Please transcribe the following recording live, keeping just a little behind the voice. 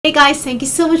Hey guys, thank you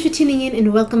so much for tuning in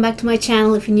and welcome back to my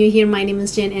channel. If you're new here, my name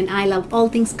is Jen and I love all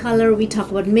things color. We talk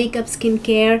about makeup,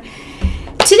 skincare.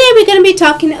 Today we're going to be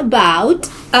talking about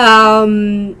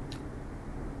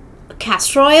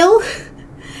castor oil.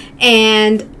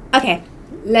 And okay,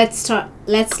 let's start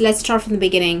from the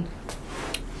beginning.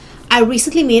 I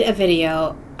recently made a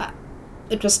video.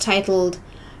 It was titled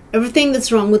Everything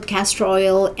That's Wrong with Castor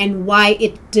Oil and Why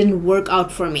It Didn't Work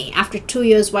Out For Me. After 2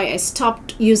 years, why I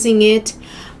stopped using it.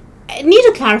 I need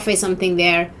to clarify something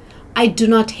there. I do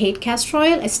not hate castor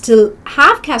oil. I still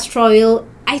have castor oil.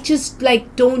 I just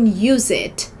don't use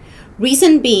it.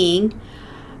 Reason being,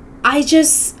 I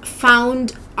just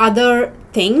found other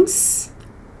things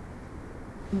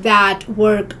that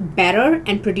work better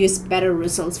and produce better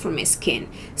results for my skin.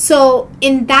 So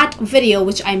in that video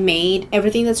which I made,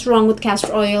 Everything That's Wrong with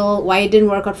Castor Oil, Why It Didn't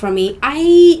Work Out For Me,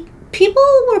 people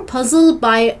were puzzled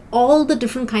by all the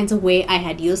different kinds of way I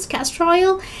had used castor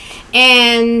oil,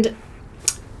 and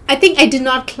I think I did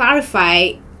not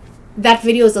clarify. That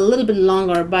video is a little bit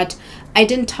longer, but I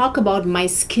didn't talk about my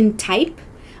skin type.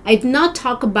 I did not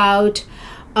talk about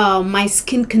my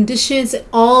skin conditions,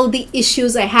 all the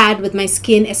issues I had with my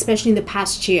skin, especially in the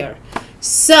past year.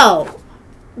 So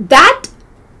that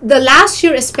the last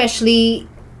year especially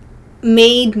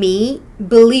made me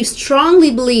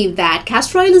strongly believe that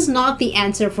castor oil is not the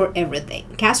answer for everything.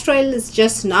 Castor oil is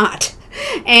just not.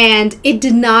 And it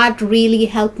did not really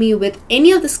help me with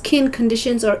any of the skin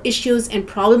conditions or issues and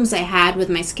problems I had with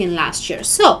my skin last year.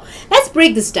 So let's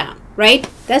break this down, right?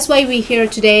 That's why we're here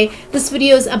today. This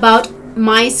video is about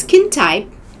my skin type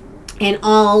and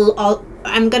all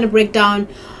I'm gonna break down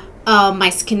my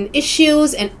skin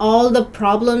issues and all the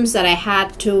problems that I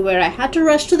had to, where I had to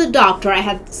rush to the doctor. I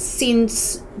had seen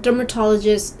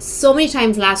dermatologists so many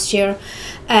times last year,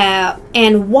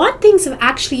 and what things have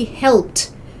actually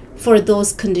helped for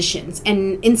those conditions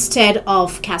and instead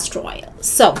of castor oil.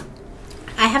 So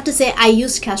I have to say I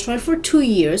used castor oil for 2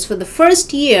 years. For the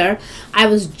first year, I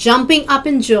was jumping up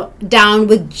and down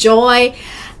with joy.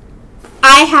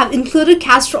 I have included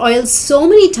castor oil so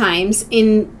many times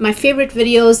in my favorite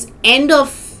videos, end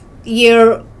of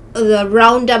year, the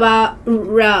roundabout, you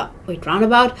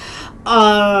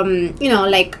know,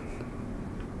 like,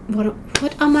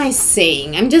 what am I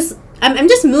saying? I'm just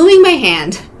moving my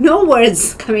hand. No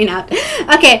words coming out.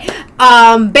 Okay,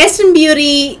 Best in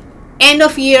Beauty, end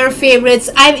of year favorites.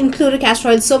 I've included castor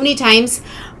oil so many times,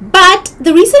 but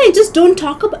the reason I just don't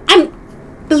talk about,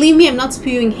 believe me, I'm not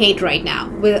spewing hate right now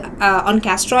with on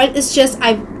castor oil. It's just,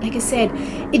 like I said,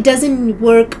 it doesn't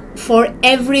work for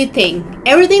everything.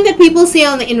 Everything that people say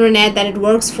on the internet that it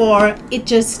works for, it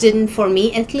just didn't for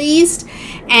me, at least.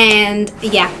 And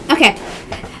yeah, okay.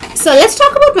 So let's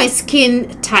talk about my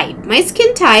skin type. My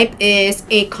skin type is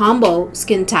a combo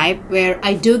skin type where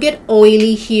I do get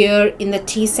oily here in the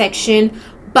T section,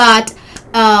 but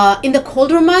in the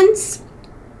colder months,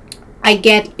 I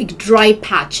get dry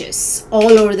patches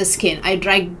all over the skin. I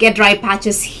get dry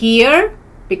patches here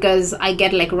because I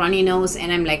get like runny nose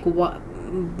and I'm like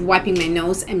wiping my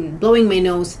nose and blowing my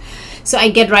nose. So I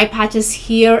get dry patches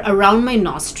here around my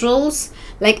nostrils,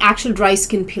 like actual dry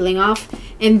skin peeling off.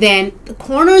 And then the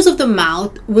corners of the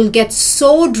mouth will get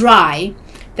so dry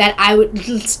that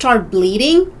it'll start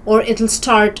bleeding, or it'll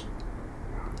start,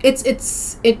 it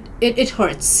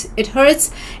hurts. It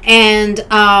hurts. And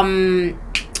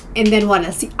then what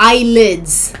else? The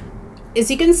eyelids. As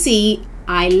you can see,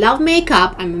 I love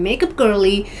makeup. I'm a makeup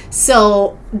girly.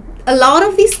 So a lot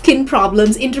of these skin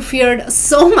problems interfered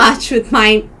so much with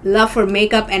my love for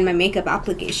makeup and my makeup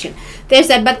application. There's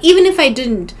that. But even if I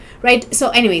didn't, right? So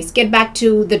anyways, get back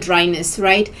to the dryness,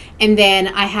 right? And then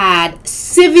I had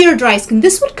severe dry skin.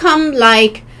 This would come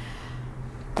like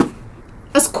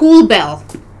a school bell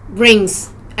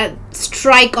rings at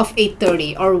strike of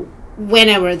 8:30 or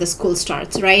whenever the school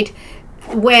starts, right?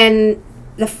 When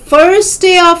the first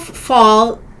day of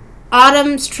fall,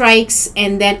 autumn strikes,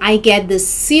 and then I get this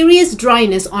serious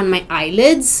dryness on my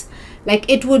eyelids. Like,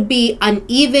 it would be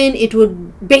uneven. It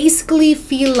would basically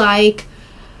feel like,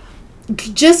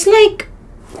 just like,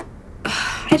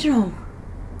 I don't know,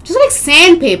 just like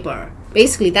sandpaper.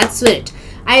 Basically, that's it.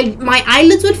 My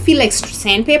eyelids would feel like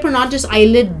sandpaper, not just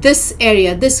eyelid, this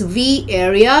area, this V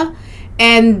area.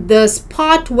 And the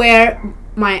spot where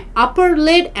my upper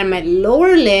lid and my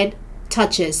lower lid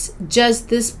touches, just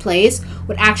this place,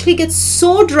 would actually get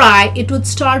so dry it would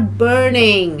start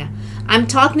burning. I'm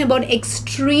talking about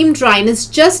extreme dryness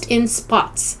just in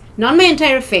spots, not my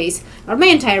entire face, not my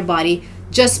entire body,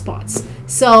 just spots.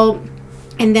 So,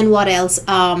 and then what else?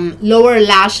 Lower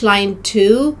lash line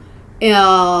too.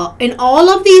 In all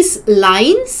of these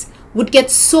lines would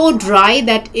get so dry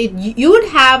that you would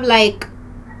have like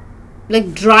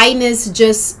dryness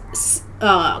just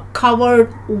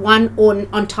covered one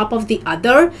on top of the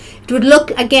other. It would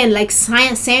look again like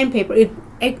sandpaper.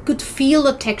 I could feel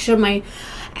the texture.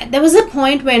 There was a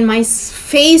point when my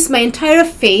entire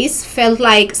face felt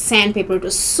like sandpaper. It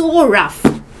was so rough.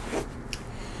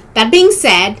 That being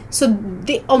said, so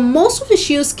most of the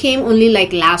issues came only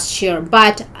like last year,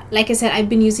 but like I said, I've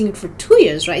been using it for 2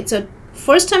 years, right? So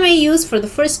first time I used, for the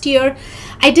first year,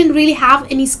 I didn't really have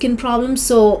any skin problems.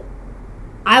 So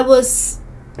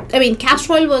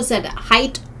castor oil was at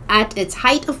its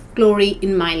height of glory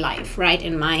in my life, right?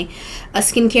 In my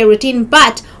skincare routine.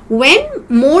 But when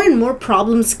more and more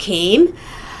problems came,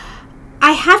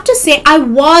 I have to say I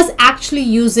was actually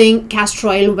using castor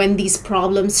oil when these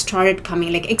problems started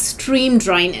coming, like extreme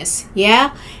dryness,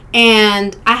 yeah?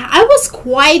 And I was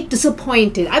quite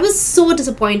disappointed. I was so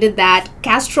disappointed that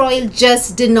castor oil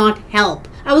just did not help.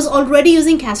 I was already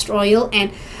using castor oil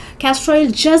and castor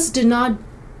oil just did not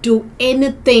do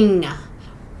anything.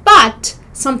 But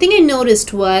something I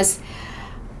noticed was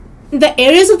the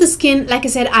areas of the skin, like I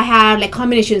said, I have like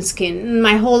combination skin.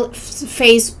 My whole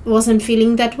face wasn't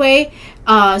feeling that way.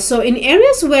 So in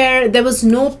areas where there was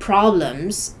no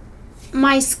problems,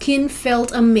 my skin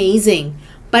felt amazing.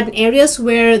 But in areas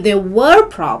where there were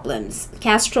problems,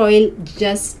 castor oil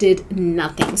just did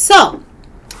nothing. So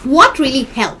what really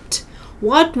helped?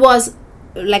 What was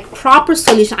like proper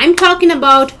solution? I'm talking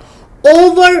about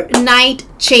overnight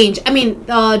change. I mean,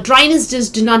 dryness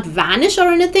just did not vanish or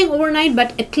anything overnight,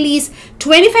 but at least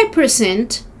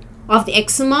 25% of the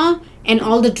eczema and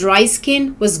all the dry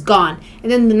skin was gone.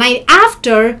 And then the night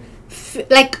after,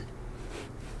 like,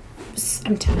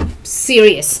 I'm telling you,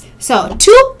 serious. So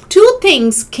two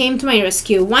things came to my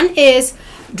rescue. One is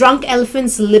Drunk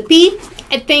Elephant's Lippie.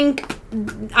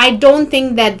 I don't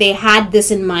think that they had this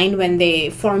in mind when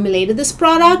they formulated this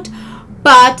product.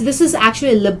 But this is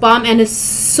actually a lip balm and it's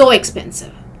so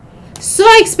expensive. So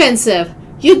expensive.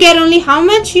 You get only how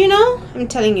much, you know? I'm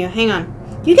telling you, hang on.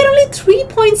 You get only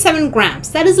 3.7 grams.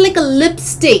 That is like a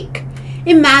lipstick.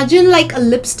 Imagine like a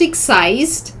lipstick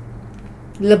sized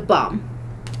lip balm.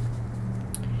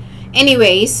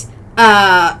 Anyways,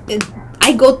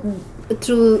 I go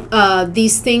through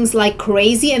these things like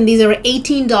crazy, and these are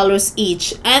 $18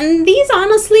 each, and these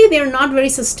honestly they're not very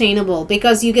sustainable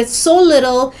because you get so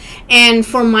little. And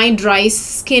for my dry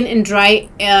skin and dry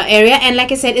area, and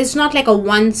like I said, it's not like a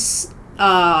one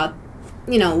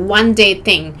day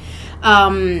thing.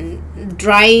 The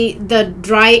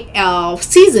dry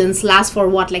seasons last for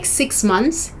what, like 6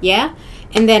 months, yeah?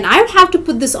 And then I would have to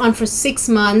put this on for 6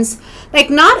 months, like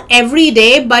not every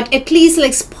day, but at least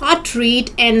like spot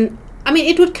treat. And I mean,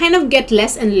 it would kind of get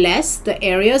less and less the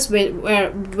areas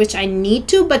which I need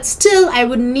to, but still I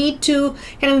would need to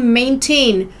kind of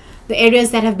maintain the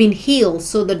areas that have been healed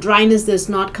so the dryness does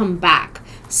not come back.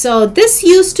 So this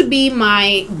used to be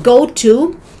my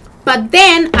go-to, but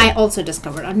then I also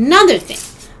discovered another thing,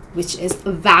 which is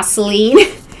Vaseline.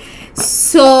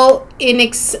 So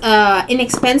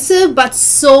inexpensive but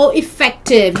so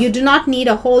effective. You do not need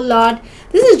a whole lot.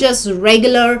 This is just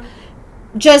regular,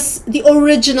 just the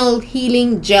original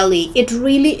healing jelly. It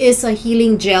really is a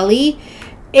healing jelly.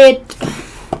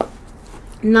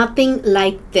 Nothing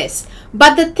like this.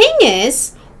 But the thing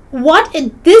is,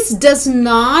 this does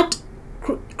not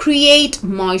create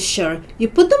moisture. You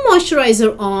put the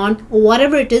moisturizer on,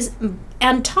 whatever it is,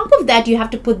 on top of that you have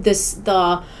to put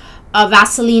the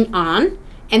Vaseline on,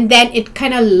 and then it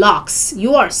kind of locks.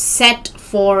 You are set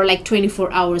for like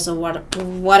 24 hours or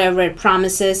whatever it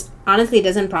promises. Honestly, it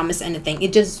doesn't promise anything.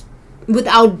 It just,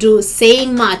 without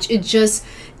saying much, it just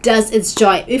does its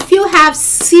job. If you have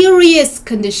serious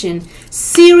condition,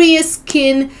 serious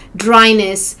skin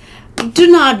dryness, do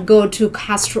not go to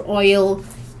castor oil.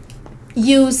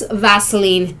 Use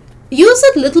Vaseline. Use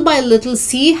it little by little.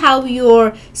 See how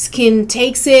your skin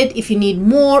takes it, if you need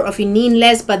more or if you need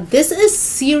less. But this is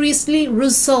seriously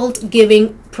result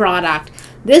giving product.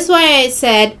 This is why I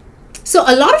said, so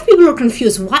a lot of people are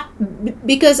confused. What?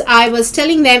 Because I was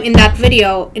telling them in that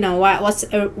video, you know,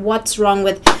 what's wrong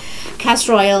with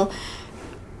castor oil.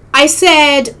 I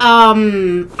said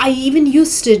I even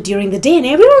used it during the day, and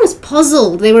everyone was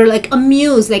puzzled. They were like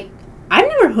amused, like, I've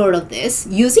never heard of this.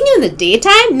 Using it in the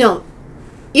daytime? No.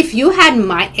 If you had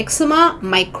my eczema,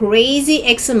 my crazy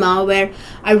eczema, where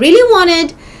I really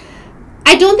wanted,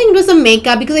 I don't think it was a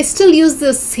makeup, because I still use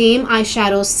the same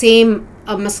eyeshadow, same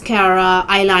mascara,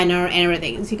 eyeliner, and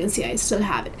everything. As you can see, I still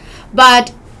have it.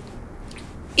 But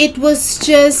it was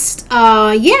just,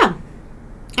 yeah,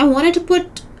 I wanted to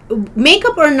put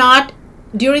makeup or not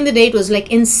during the day. It was like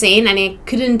insane, and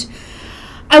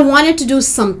I wanted to do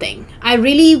something. I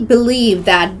really believe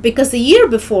that, because the year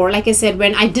before, like I said,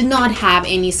 when I did not have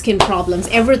any skin problems,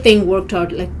 everything worked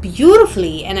out like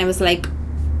beautifully, and I was like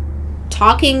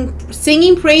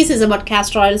singing praises about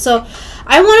castor oil. So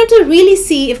I wanted to really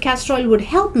see if castor oil would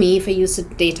help me if I used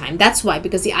it daytime. That's why,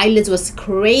 because the eyelids was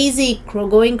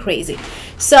going crazy.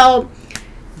 So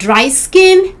dry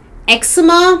skin,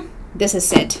 eczema, this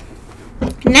is it.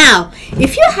 Now,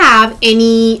 if you have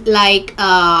any like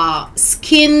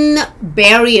skin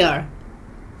barrier,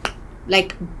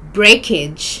 like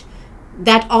breakage,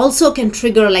 that also can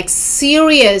trigger like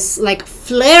serious like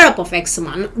flare up of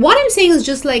eczema. What I'm saying is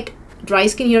just like dry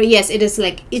skin here. Yes, it is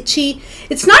like itchy.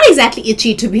 It's not exactly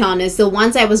itchy, to be honest. The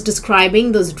ones I was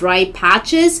describing, those dry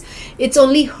patches, it's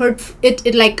only hurt.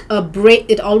 It like a break.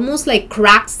 It almost like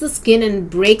cracks the skin and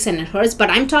breaks and it hurts.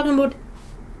 But I'm talking about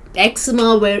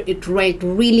eczema where it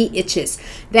really itches.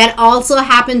 That also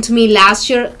happened to me last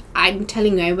year. I'm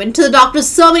telling you, I went to the doctor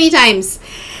so many times.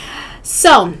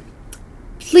 So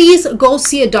please go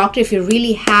see a doctor if you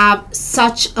really have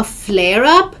such a flare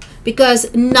up,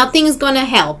 because nothing is gonna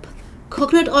help.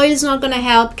 Coconut oil is not gonna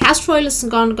help. Castor oil is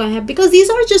not gonna help, because these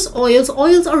are just oils.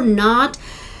 Oils are not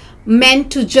meant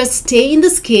to just stay in the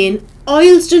skin.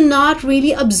 Oils do not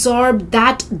really absorb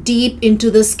that deep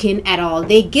into the skin at all.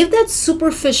 They give that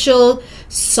superficial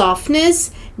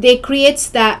softness. They creates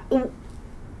that.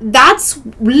 That's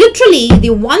literally the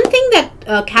one thing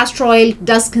that castor oil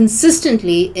does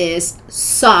consistently is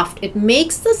soft. It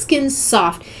makes the skin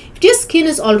soft. If your skin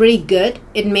is already good,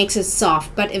 it makes it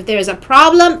soft. But if there is a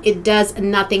problem, it does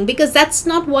nothing, because that's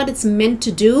not what it's meant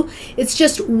to do. It's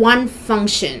just one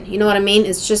function. You know what I mean?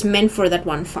 It's just meant for that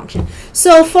one function.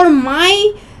 So for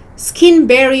my skin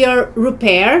barrier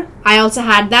repair, I also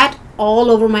had that all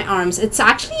over my arms. It's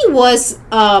actually was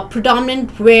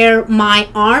predominant where my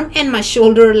arm and my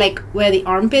shoulder, like where the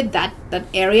armpit, that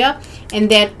area, and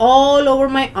then all over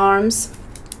my arms.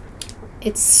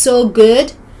 It's so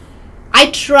good. I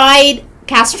tried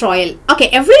castor oil. Okay,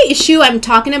 every issue I'm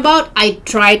talking about, I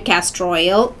tried castor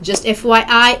oil. Just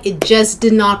FYI, it just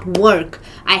did not work.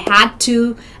 I had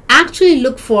to actually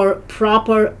look for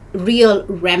proper real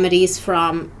remedies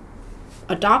from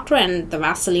a doctor, and the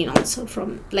Vaseline also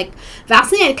from like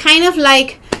Vaseline. I kind of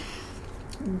like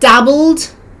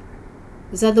dabbled,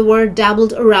 is that the word,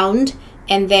 dabbled around,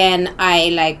 and then I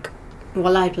like,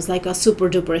 voila, it was like a super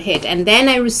duper hit. And then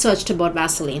I researched about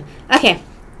Vaseline. Okay,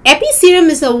 Epiceram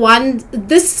is the one.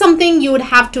 This is something you would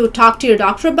have to talk to your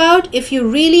doctor about if you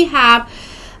really have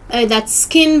that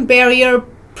skin barrier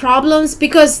problems,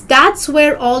 because that's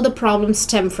where all the problems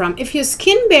stem from. If your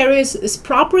skin barrier is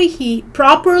properly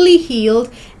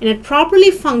healed and it properly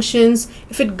functions,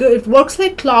 if it works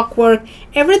like clockwork,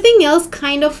 everything else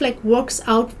kind of like works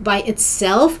out by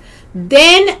itself,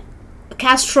 then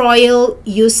castor oil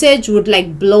usage would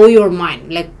like blow your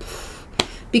mind, like,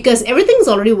 because everything's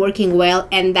already working well,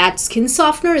 and that skin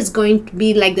softener is going to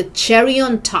be like the cherry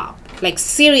on top. Like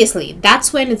seriously,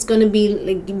 that's when it's going to be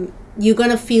like, you're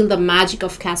gonna feel the magic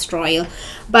of castor oil.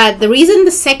 But the reason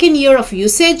the second year of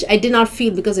usage I did not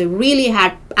feel, because I really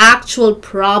had actual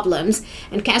problems,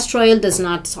 and castor oil does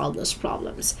not solve those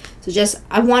problems. So just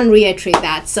I want to reiterate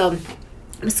that. So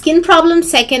skin problem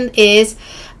second is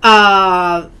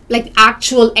like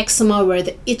actual eczema, where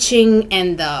the itching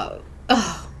and the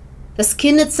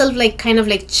skin itself like kind of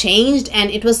like changed,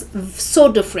 and it was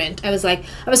so different. I was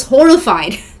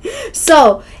horrified.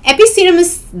 So Epiceram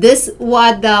is this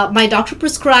what my doctor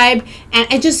prescribed, and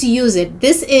I just use it.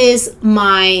 This is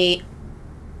my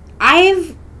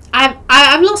I've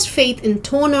lost faith in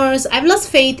toners. I've lost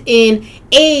faith in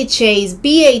AHAs,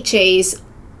 BHAs.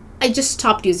 I just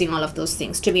stopped using all of those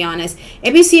things, to be honest.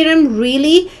 Epiceram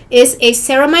really is a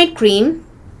ceramide cream.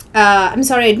 I'm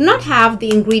sorry, I do not have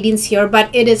the ingredients here, but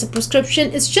it is a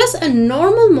prescription. It's just a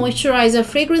normal moisturizer,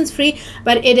 fragrance free,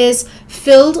 but it is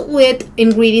filled with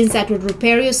ingredients that would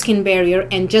repair your skin barrier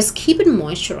and just keep it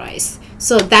moisturized.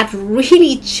 So that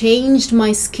really changed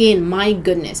my skin. My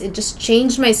goodness, it just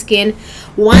changed my skin.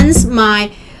 Once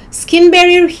my skin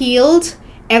barrier healed,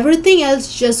 everything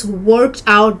else just worked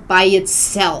out by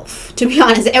itself. To be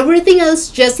honest, everything else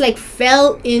just like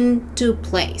fell into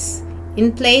place.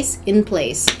 In place.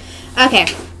 Okay,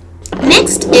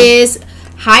 next is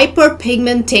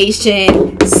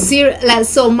hyperpigmentation.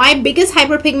 So my biggest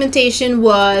hyperpigmentation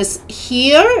was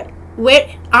here, where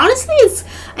honestly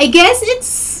I guess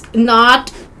it's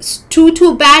not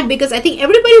too bad, because I think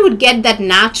everybody would get that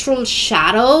natural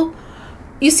shadow.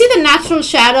 You see the natural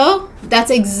shadow?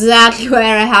 That's exactly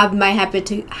where I have my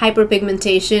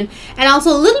hyperpigmentation, and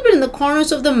also a little bit in the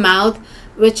corners of the mouth,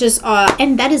 which is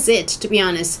and that is it, to be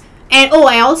honest. And oh,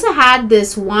 I also had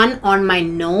this one on my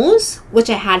nose, which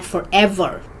I had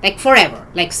forever,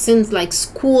 like since like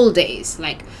school days.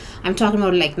 Like I'm talking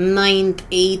about like 9th,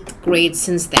 8th grade,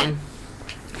 since then.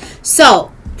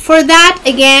 So for that,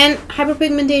 again,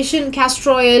 hyperpigmentation,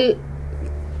 castor oil,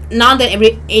 not that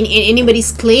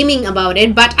anybody's claiming about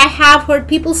it, but I have heard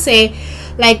people say,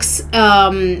 like,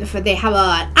 if they have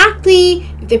acne,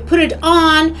 if they put it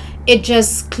on, it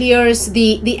just clears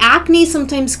the acne.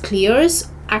 Sometimes clears.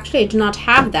 Actually, I do not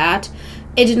have that.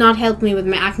 It did not help me with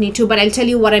my acne too, but I'll tell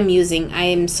you what I'm using.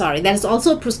 I'm sorry, that is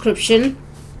also a prescription.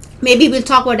 Maybe we'll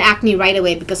talk about acne right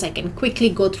away, because I can quickly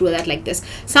go through that like this.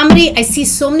 I see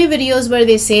so many videos where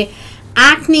they say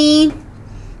acne,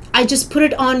 I just put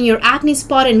it on your acne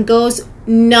spot and goes.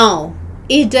 No,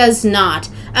 it does not.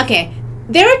 Okay,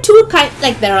 there are two kinds,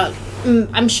 like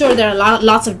I'm sure there are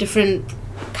lots of different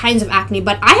kinds of acne,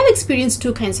 but I have experienced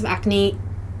two kinds of acne.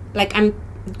 Like I'm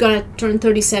gonna turn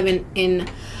 37 in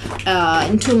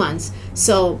 2 months,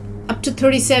 so up to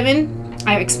 37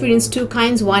 I've experienced two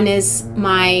kinds. One is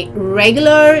my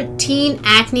regular teen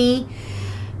acne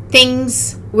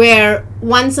things, where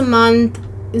once a month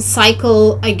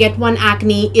cycle I get one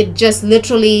acne. It just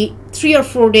literally 3 or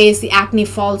 4 days the acne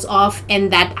falls off,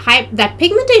 and that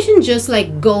pigmentation just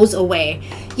like goes away.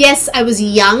 Yes, I was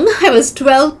young. I was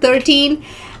 12, 13,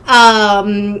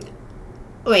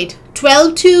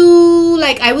 12 to,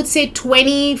 like, I would say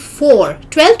 24,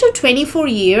 12 to 24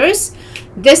 years.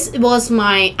 This was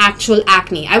my actual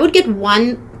acne. I would get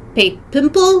one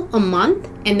pimple a month,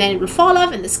 and then it will fall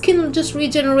off, and the skin will just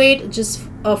regenerate, just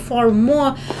for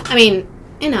more. I mean,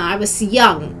 you know, I was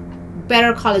young,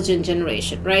 better collagen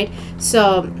generation, right?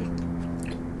 So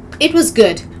it was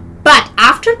good. But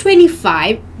after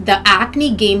 25, the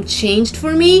acne game changed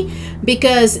for me,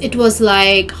 because it was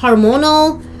like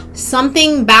hormonal,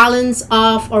 something balance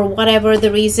off, or whatever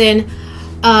the reason.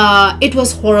 It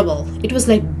was horrible. It was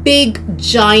like big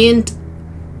giant,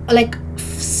 like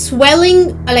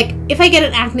swelling. Like if I get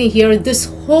an acne here, this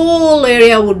whole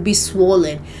area would be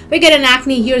swollen. If I get an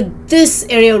acne here, this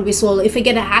area would be swollen. If I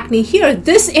get an acne here,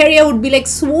 this area would be like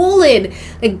swollen,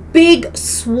 like big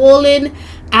swollen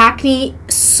acne.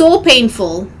 So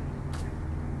painful.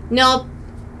 No,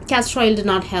 castor oil did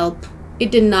not help.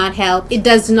 It did not help. It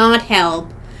does not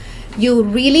help. You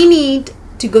really need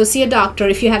to go see a doctor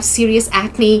if you have serious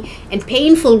acne and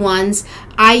painful ones.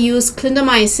 I use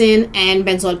clindamycin and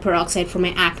benzoyl peroxide for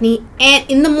my acne, and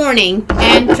in the morning,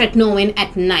 and tretinoin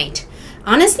at night.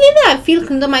 Honestly, I feel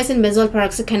clindamycin, benzoyl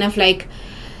peroxide kind of like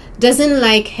doesn't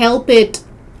like help it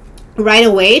right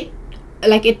away.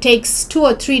 Like it takes 2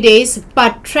 or 3 days.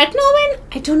 But tretinoin,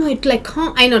 I don't know, it like,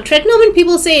 I know tretinoin,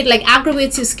 people say it like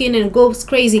aggravates your skin and goes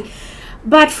crazy.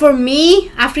 But for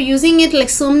me, after using it like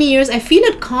so many years, I feel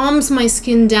it calms my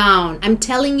skin down. I'm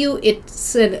telling you,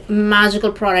 it's a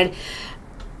magical product.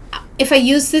 If I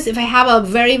use this, if I have a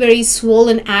very, very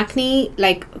swollen acne,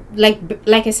 like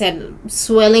I said,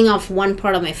 swelling of one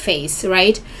part of my face,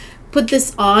 right? Put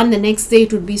this on, the next day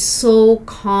it would be so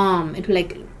calm. It would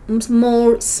like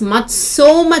more smudge,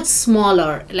 so much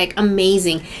smaller, like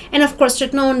amazing. And of course,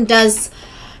 tretinoin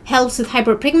helps with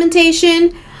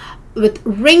hyperpigmentation, with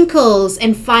wrinkles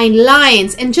and fine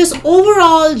lines, and just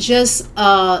overall just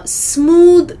a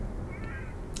smooth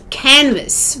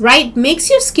canvas, right? Makes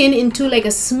your skin into like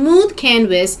a smooth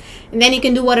canvas, and then you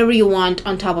can do whatever you want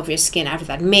on top of your skin after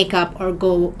that, makeup or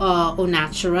go au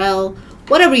naturel,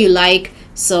 whatever you like.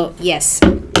 So yes,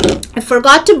 I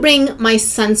forgot to bring my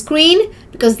sunscreen,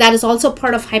 because that is also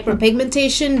part of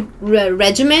hyperpigmentation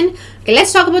regimen. Okay,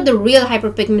 let's talk about the real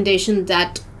hyperpigmentation,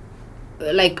 that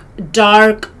like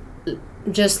dark,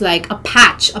 just like a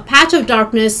patch of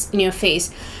darkness in your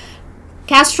face.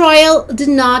 Castor oil did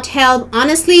not help.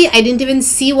 Honestly, I didn't even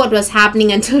see what was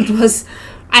happening until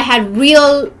I had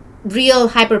real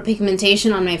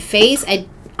hyperpigmentation on my face.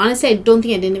 Honestly, I don't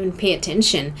think I didn't even pay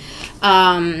attention.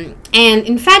 And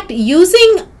in fact,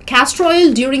 using castor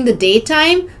oil during the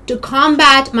daytime to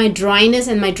combat my dryness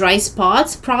and my dry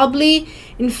spots probably,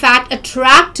 in fact,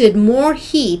 attracted more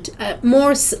heat,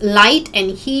 more light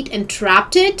and heat, and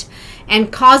trapped it,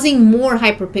 and causing more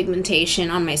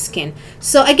hyperpigmentation on my skin.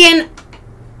 So again,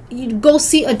 you go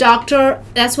see a doctor.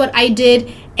 That's what I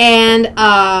did. And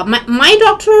my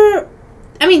doctor,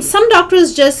 I mean, some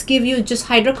doctors just give you just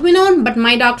hydroquinone, but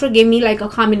my doctor gave me like a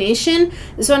combination.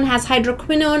 This one has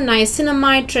hydroquinone,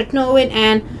 niacinamide, tretinoin,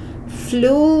 and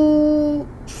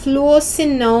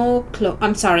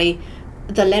I'm sorry,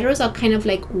 the letters are kind of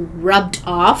like rubbed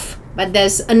off, but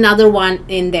there's another one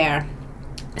in there.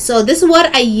 So this is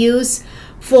what I use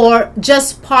for just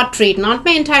spot treat, not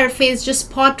my entire face, just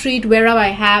spot treat wherever I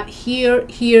have, here,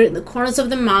 in the corners of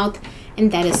the mouth,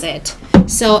 and that is it.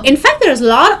 So in fact, there's a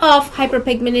lot of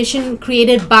hyperpigmentation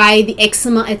created by the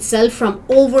eczema itself from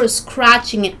over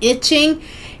scratching and itching.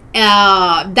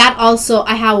 That also,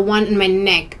 I have one in my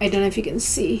neck. I don't know if you can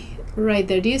see right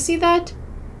there. Do you see that?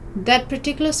 That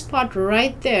particular spot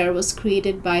right there was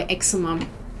created by eczema.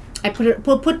 I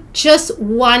put just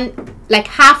one, like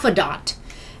half a dot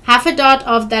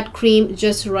of that cream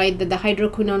just right there, the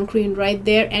hydroquinone cream right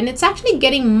there, and it's actually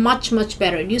getting much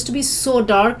better. It used to be so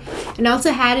dark, and I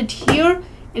also had it here,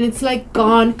 and it's like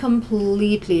gone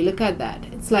completely. Look at that.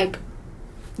 It's like,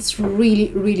 it's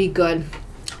really good.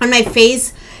 On my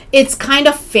face, it's kind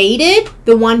of faded.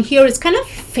 The one here is kind of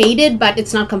faded, but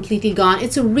it's not completely gone.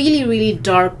 It's a really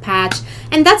dark patch,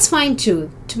 and that's fine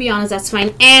too. To be honest, that's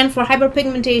fine. And for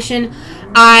hyperpigmentation,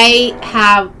 I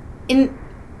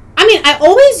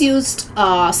always used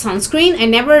sunscreen. I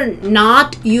never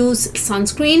not use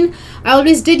sunscreen. I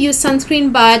always did use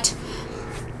sunscreen, but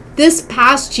this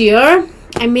past year,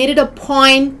 I made it a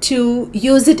point to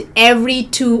use it every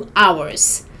 2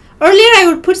 hours. Earlier, I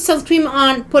would put sunscreen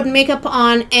on, put makeup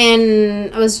on,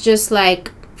 and I was just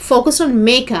like focused on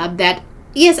makeup that,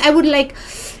 yes, I would like,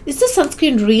 is this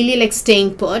sunscreen really like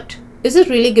staying put? Is it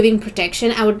really giving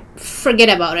protection? I would forget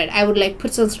about it. I would like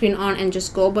put sunscreen on and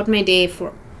just go about my day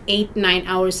for 8-9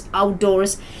 hours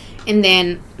outdoors, and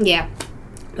then yeah.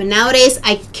 But nowadays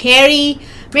I carry,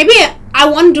 maybe I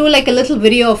want to do like a little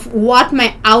video of what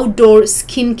my outdoor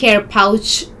skincare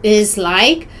pouch is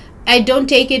like. I don't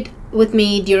take it with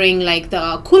me during like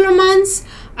the cooler months.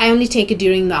 I only take it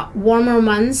during the warmer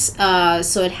months.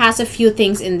 So it has a few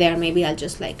things in there. Maybe I'll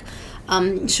just like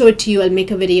show it to you. I'll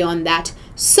make a video on that.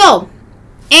 So,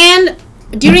 and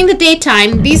during the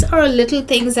daytime, these are little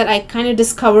things that I kind of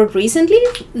discovered recently.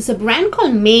 There's a brand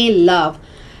called Maelove.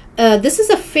 This is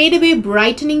a FadeAway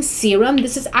brightening serum.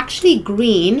 This is actually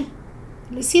green.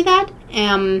 You see that?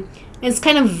 It's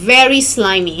kind of very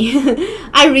slimy.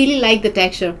 I really like the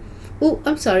texture. Oh,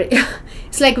 I'm sorry.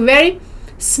 It's like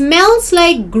smells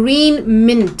like green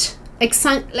mint,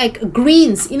 like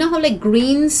greens. You know how like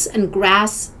greens and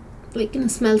grass, like, you know,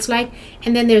 smells like.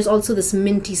 And then there's also this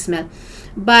minty smell.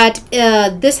 But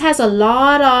this has a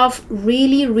lot of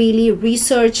really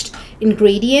researched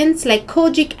ingredients like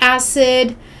kojic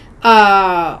acid,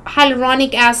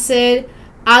 hyaluronic acid,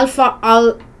 alpha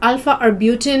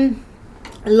arbutin.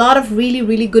 A lot of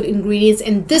really good ingredients,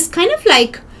 and this kind of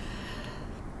like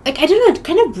I don't know, it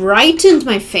kind of brightened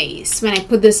my face when I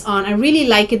put this on. I really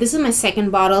like it. This is my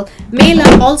second bottle.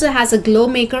 Maelove also has a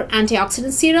Glowmaker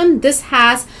antioxidant serum. This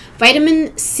has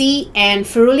vitamin C and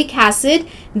ferulic acid.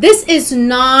 This is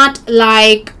not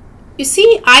like, you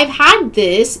see, I've had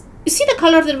this. You see the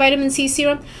color of the vitamin C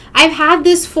serum? I've had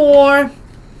this for,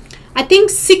 I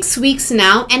think, 6 weeks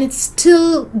now, and it's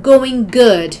still going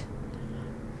good.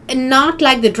 And not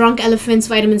like the Drunk Elephant's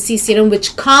vitamin C serum,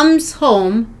 which comes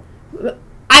home.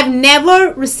 I've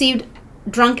never received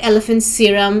Drunk Elephant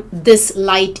serum this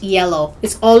light yellow.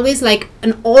 It's always like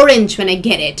an orange when I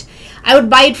get it. I would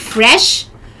buy it fresh,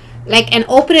 like, and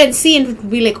open it and see, and it would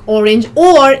be like orange.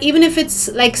 Or even if it's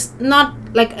like not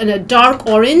like a dark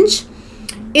orange,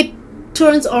 it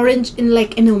turns orange in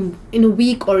like in a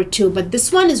week or two. But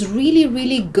this one is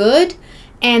really good,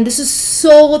 and this is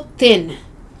so thin.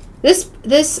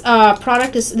 This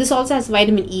product is, this also has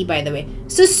vitamin E, by the way.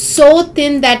 This is so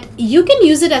thin that you can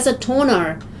use it as a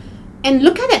toner. And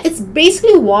look at it, it's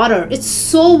basically water. It's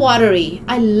so watery.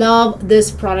 I love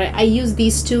this product. I use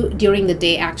these two during the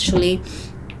day actually,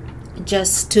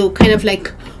 just to kind of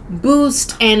like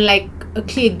boost and like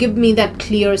give me that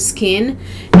clear skin,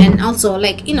 and also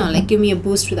like, you know, like give me a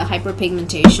boost with the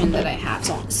hyperpigmentation that I have.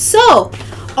 So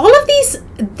all of these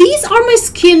are my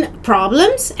skin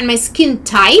problems and my skin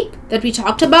type that we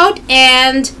talked about,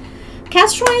 and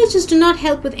castor oil just do not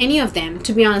help with any of them,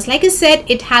 to be honest. Like I said,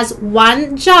 it has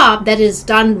one job that is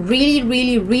done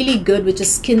really good, which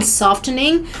is skin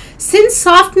softening. Skin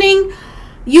softening,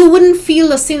 you wouldn't feel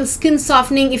the skin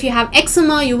softening if you have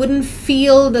eczema. You wouldn't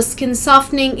feel the skin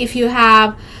softening if you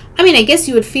have, I mean, I guess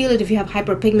you would feel it if you have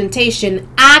hyperpigmentation,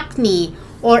 acne,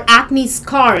 or acne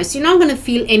scars. You're not going to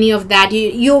feel any of that.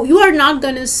 You are not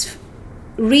going to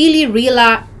really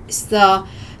realize the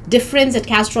difference that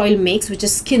castor oil makes, which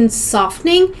is skin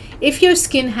softening. If your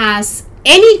skin has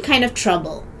any kind of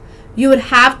trouble, you would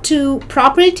have to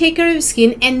properly take care of your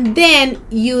skin and then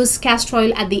use castor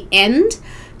oil at the end.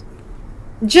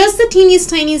 Just the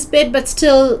tiniest bit, but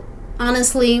still,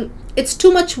 honestly, it's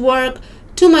too much work,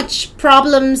 too much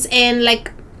problems, and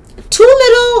like too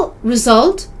little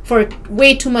result for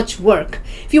way too much work.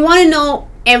 If you want to know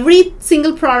every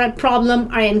single product problem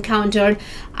I encountered,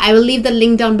 I will leave the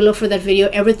link down below for that video.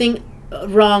 Everything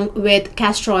wrong with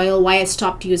castor oil, why I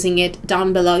stopped using it,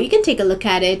 down below. You can take a look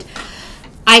at it.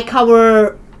 I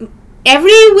cover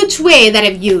every which way that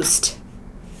I've used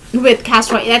with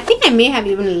castor oil. I think I may have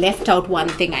even left out one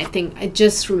thing. I think I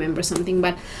just remember something,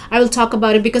 but I will talk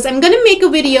about it because I'm going to make a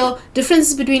video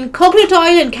differences between coconut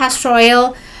oil and castor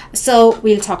oil. So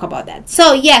we'll talk about that.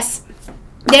 So yes,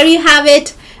 there you have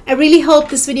it. I really hope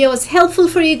this video was helpful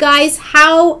for you guys.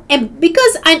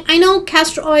 Because I know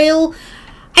castor oil,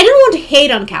 I don't want to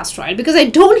hate on castor oil because I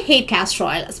don't hate castor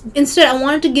oil. Instead, I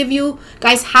wanted to give you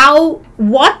guys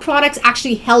what products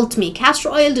actually helped me. Castor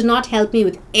oil did not help me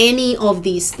with any of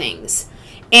these things.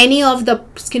 Any of the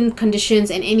skin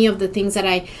conditions and any of the things that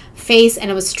I faced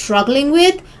and I was struggling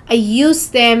with, I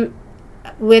used them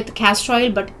with castor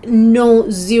oil, but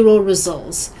zero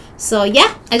results. So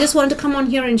yeah, I just wanted to come on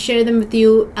here and share them with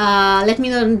you. Let me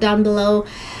know down below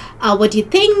what you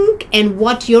think and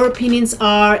what your opinions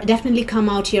are. Definitely come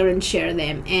out here and share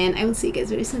them, and I will see you guys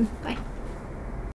very soon. Bye.